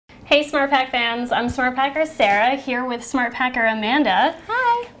Hey SmartPak fans, I'm SmartPacker Sarah here with SmartPacker Amanda.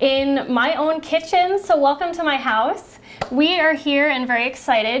 Hi. In my own kitchen, so welcome to my house. We are here and very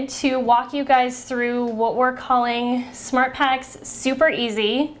excited to walk you guys through what we're calling SmartPak's Super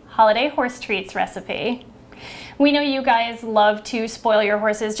Easy Holiday Horse Treats recipe. We know you guys love to spoil your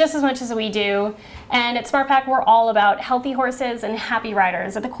horses just as much as we do, and at SmartPak we're all about healthy horses and happy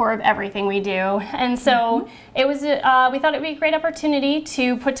riders at the core of everything we do. And so it was, we thought it would be a great opportunity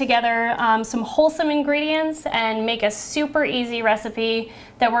to put together some wholesome ingredients and make a super easy recipe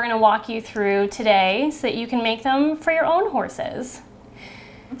that we're going to walk you through today so that you can make them for your own horses.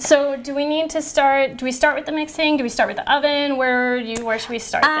 So do we need to start, do we start with the mixing? Do we start with the oven? Where should we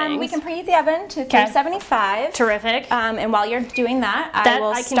start things? We can preheat the oven to 375. Terrific. And while you're doing that, I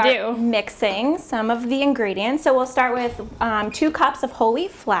will start mixing some of the ingredients. So we'll start with 2 cups of whole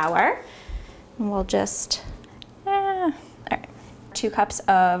wheat flour. And we'll just, all right. 2 cups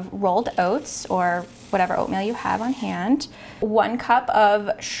of rolled oats or whatever oatmeal you have on hand. 1 cup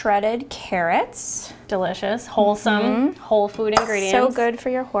of shredded carrots. Delicious, wholesome, whole food ingredients. So good for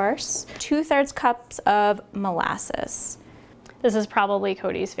your horse. 2/3 cups of molasses. This is probably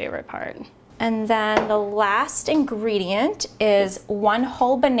Cody's favorite part. And then the last ingredient is 1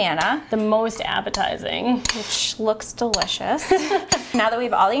 whole banana. The most appetizing. Which looks delicious. Now that we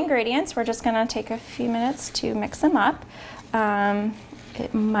have all the ingredients, we're just gonna take a few minutes to mix them up.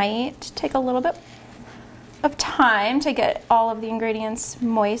 It might take a little bit of time to get all of the ingredients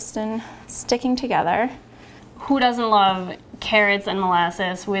moist and sticking together. Who doesn't love carrots and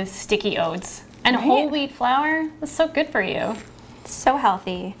molasses with sticky oats? And whole wheat flour? That's so good for you. So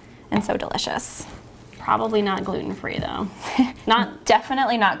healthy and so delicious. Probably not gluten-free though.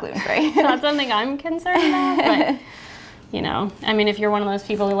 Definitely not gluten-free. Not something I'm concerned about, but you know, I mean, if you're one of those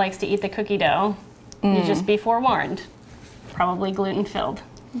people who likes to eat the cookie dough, you just be forewarned. Probably gluten-filled.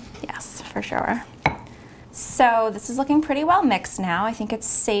 Yes, for sure. So this is looking pretty well mixed now. I think it's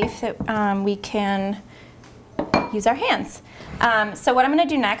safe that we can use our hands. So what I'm going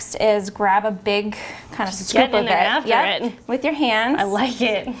to do next is grab a big kind of scoop of it. With your hands. I like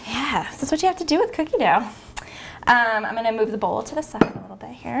it. Yeah, this is what you have to do with cookie dough. I'm going to move the bowl to the side a little bit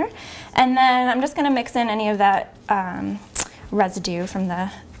here. And then I'm just going to mix in any of that residue from the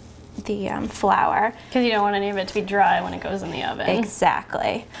flour. Because you don't want any of it to be dry when it goes in the oven.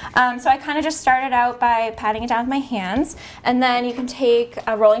 Exactly. So I kind of just started out by patting it down with my hands, and then you can take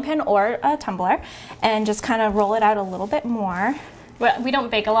a rolling pin or a tumbler and just kind of roll it out a little bit more. Well, we don't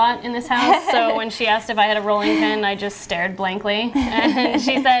bake a lot in this house, so when she asked if I had a rolling pin, I just stared blankly. And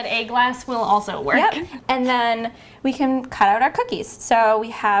she said a glass will also work. Yep. And then we can cut out our cookies. So we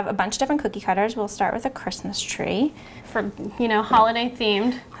have a bunch of different cookie cutters. We'll start with a Christmas tree. For, you know, holiday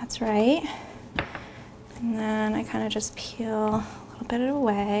themed. That's right. And then I kind of just peel a little bit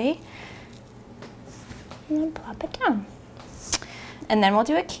away and then plop it down. And then we'll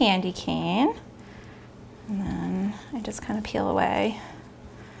do a candy cane. And then I just kind of peel away.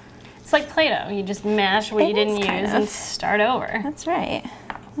 It's like Play-Doh. You just mash what you didn't use and start over. That's right.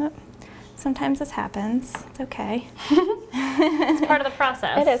 Well, sometimes this happens. It's okay. It's part of the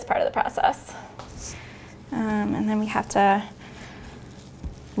process. It is part of the process. And then we have to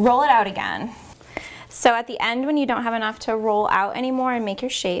roll it out again. So at the end, when you don't have enough to roll out anymore and make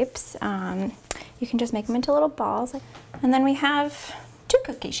your shapes, you can just make them into little balls. And then we have 2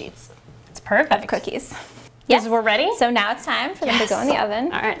 cookie sheets. It's perfect. Of cookies. Yes, we're ready? So now it's time for them to go in the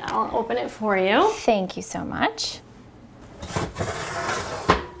oven. All right, I'll open it for you. Thank you so much.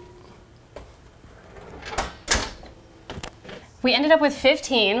 We ended up with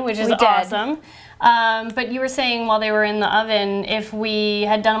 15, which is awesome. But you were saying while they were in the oven, if we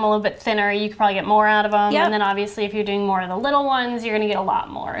had done them a little bit thinner, you could probably get more out of them. Yep. And then obviously if you're doing more of the little ones, you're going to get a lot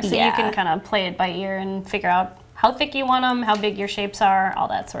more. So you can kind of play it by ear and figure out how thick you want them, how big your shapes are, all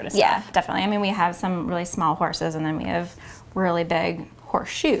that sort of stuff. Yeah, definitely. I mean, we have some really small horses and then we have really big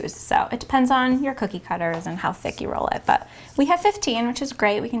horseshoes. So it depends on your cookie cutters and how thick you roll it. But we have 15, which is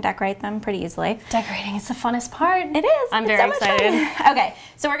great. We can decorate them pretty easily. Decorating is the funnest part. It is. I'm very excited. Okay,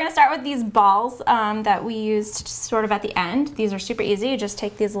 so we're gonna start with these balls that we used sort of at the end. These are super easy. You just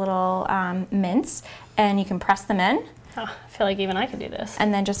take these little mints and you can press them in. Oh, I feel like even I could do this.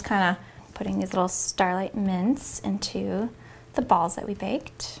 And then just kind of putting these little starlight mints into the balls that we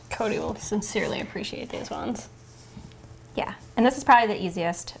baked. Cody will sincerely appreciate these ones. Yeah, and this is probably the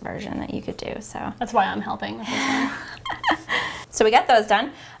easiest version that you could do, so. That's why I'm helping with this one. So we got those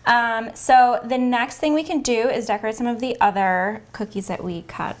done. So the next thing we can do is decorate some of the other cookies that we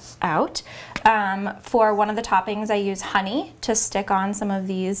cut out. For one of the toppings, I use honey to stick on some of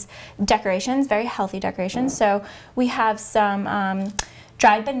these decorations, very healthy decorations. So we have some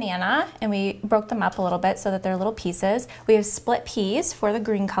dried banana, and we broke them up a little bit so that they're little pieces. We have split peas for the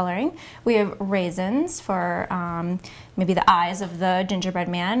green coloring. We have raisins for maybe the eyes of the gingerbread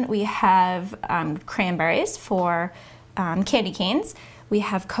man. We have cranberries for candy canes. We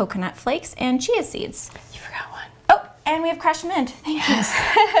have coconut flakes and chia seeds. You forgot one. Oh, and we have crushed mint. Thank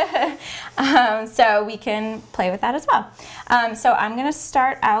you. So we can play with that as well. So I'm gonna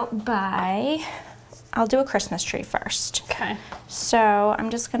start out by, I'll do a Christmas tree first. Okay. So I'm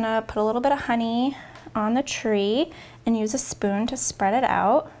just gonna put a little bit of honey on the tree and use a spoon to spread it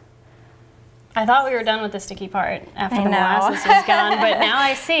out. I thought we were done with the sticky part after the molasses was gone, but now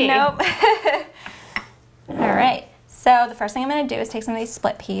I see. Nope. All right. So the first thing I'm gonna do is take some of these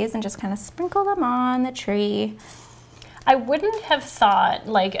split peas and just kind of sprinkle them on the tree. I wouldn't have thought,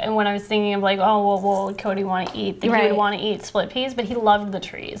 like, when I was thinking of like, oh, well, what would Cody want to eat? That he would want to eat split peas, but he loved the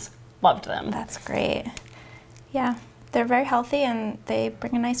trees. Loved them. That's great. Yeah, they're very healthy and they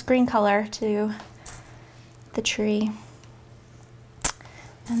bring a nice green color to the tree.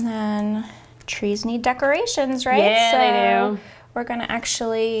 And then trees need decorations, right? Yeah, they do. We're gonna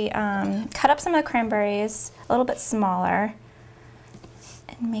actually cut up some of the cranberries a little bit smaller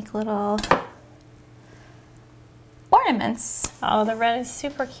and make little ornaments. Oh, the red is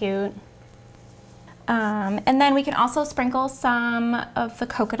super cute. And then we can also sprinkle some of the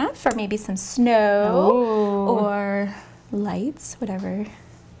coconut for maybe some snow or lights,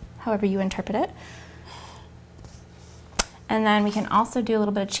 however you interpret it. And then we can also do a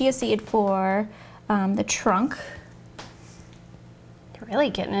little bit of chia seed for the trunk. You're really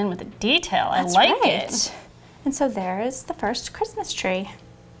getting in with the detail. I like it. And so there's the first Christmas tree.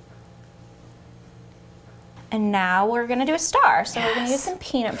 And now we're gonna do a star. So we're gonna use some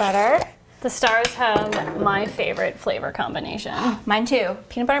peanut butter. The stars have my favorite flavor combination. Mine too.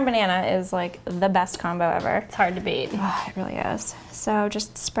 Peanut butter and banana is like the best combo ever. It's hard to beat. Oh, it really is. So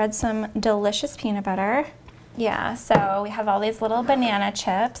just spread some delicious peanut butter. Yeah, so we have all these little banana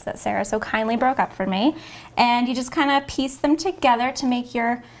chips that Sarah so kindly broke up for me. And you just kind of piece them together to make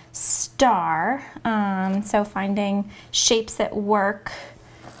your star. So finding shapes that work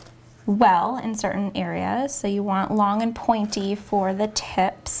well in certain areas. So you want long and pointy for the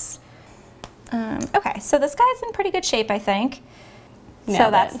tips. Okay, so this guy's in pretty good shape, I think.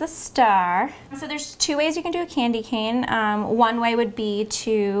 So that's the star. So there's two ways you can do a candy cane. One way would be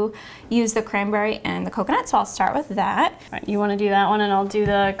to use the cranberry and the coconut, so I'll start with that. All right, you want to do that one and I'll do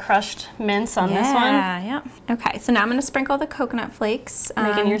the crushed mints on this one? Yeah. Okay, so now I'm going to sprinkle the coconut flakes.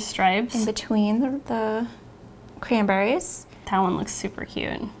 Making your stripes. In between the cranberries. That one looks super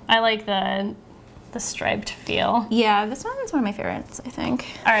cute. I like the striped feel. Yeah, this one's one of my favorites, I think.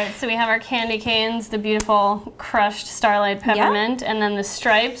 All right, so we have our candy canes, the beautiful crushed Starlight Peppermint, and then the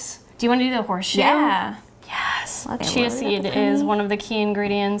stripes. Do you want to do the horseshoe? Yeah. Yes. Chia seed is one of the key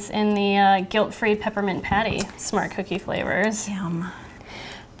ingredients in the guilt-free peppermint patty, Smart Cookie flavors. Yum.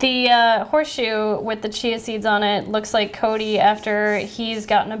 The horseshoe with the chia seeds on it looks like Cody after he's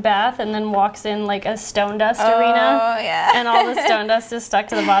gotten a bath and then walks in like a stone dust arena. Oh, yeah. And all the stone dust is stuck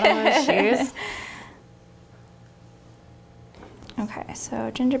to the bottom of his shoes. Okay,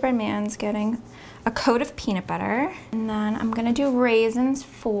 so gingerbread man's getting a coat of peanut butter. And then I'm gonna do raisins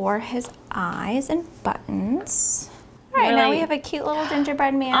for his eyes and buttons. All right, now we have a cute little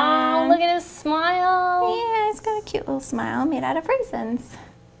gingerbread man. Oh, look at his smile. Yeah, he's got a cute little smile made out of raisins.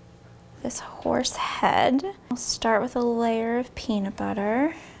 This horse head. I'll start with a layer of peanut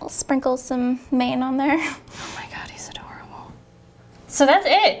butter. I'll sprinkle some mane on there. Oh my God, he's adorable. So that's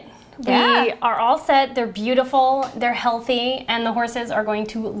it. Yeah. We are all set. They're beautiful, they're healthy, and the horses are going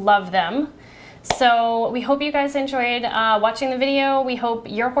to love them. So we hope you guys enjoyed watching the video. We hope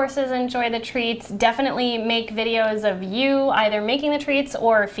your horses enjoy the treats. Definitely make videos of you either making the treats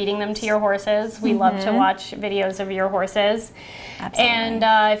or feeding them to your horses. We love to watch videos of your horses. Absolutely.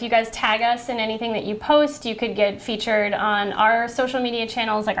 And if you guys tag us in anything that you post, you could get featured on our social media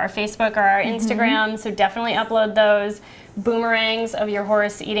channels like our Facebook or our Instagram. So definitely upload those. Boomerangs of your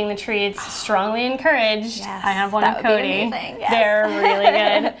horse eating the treats, strongly encouraged. Yes, I have one of Cody. Yes. They're really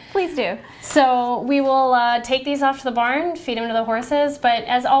good. Please do. So we will take these off to the barn, feed them to the horses. But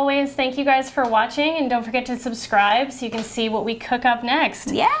as always, thank you guys for watching, and don't forget to subscribe so you can see what we cook up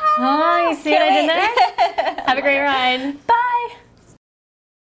next. Yeah. Oh, you see what I did there? Have a great ride. Bye.